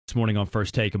this morning on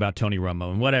First Take about Tony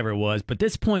Romo and whatever it was, but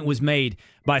this point was made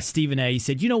by Stephen A. He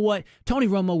said, you know what? Tony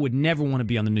Romo would never want to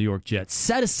be on the New York Jets.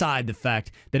 Set aside the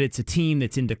fact that it's a team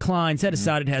that's in decline. Set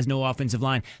aside it has no offensive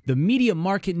line. The media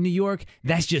market in New York,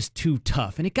 that's just too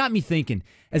tough. And it got me thinking,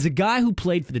 as a guy who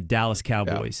played for the Dallas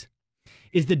Cowboys,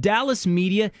 is the Dallas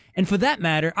media, and for that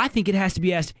matter, I think it has to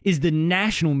be asked, is the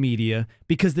national media,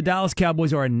 because the Dallas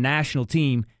Cowboys are a national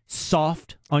team,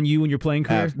 soft on you in your playing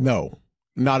career? No.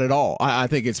 Not at all. I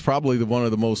think it's probably one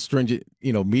of the most stringent,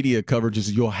 media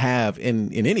coverages you'll have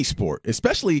in any sport,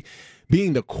 especially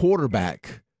being the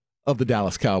quarterback of the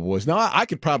Dallas Cowboys. Now, I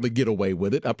could probably get away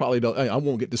with it. I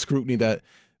won't get the scrutiny that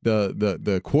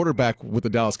the quarterback with the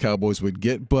Dallas Cowboys would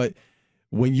get. But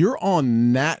when you're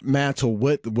on that mantle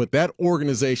with that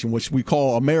organization, which we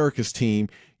call America's team,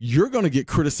 you're going to get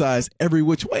criticized every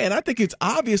which way. And I think it's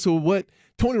obvious with what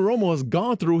Tony Romo has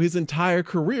gone through his entire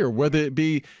career, whether it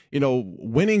be,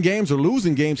 winning games or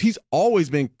losing games. He's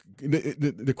always been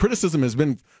the criticism has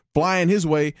been flying his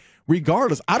way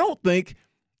regardless. I don't know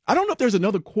if there's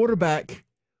another quarterback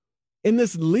in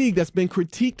this league that's been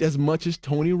critiqued as much as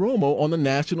Tony Romo on the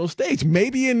national stage.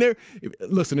 Maybe in there,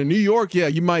 listen, in New York,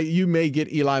 you may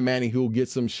get Eli Manning, who will get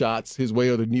some shots his way,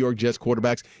 or the New York Jets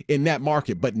quarterbacks in that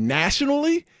market. But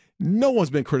nationally, no one's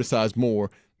been criticized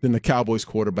more than the Cowboys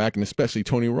quarterback, and especially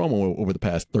Tony Romo over the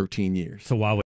past 13 years. So why would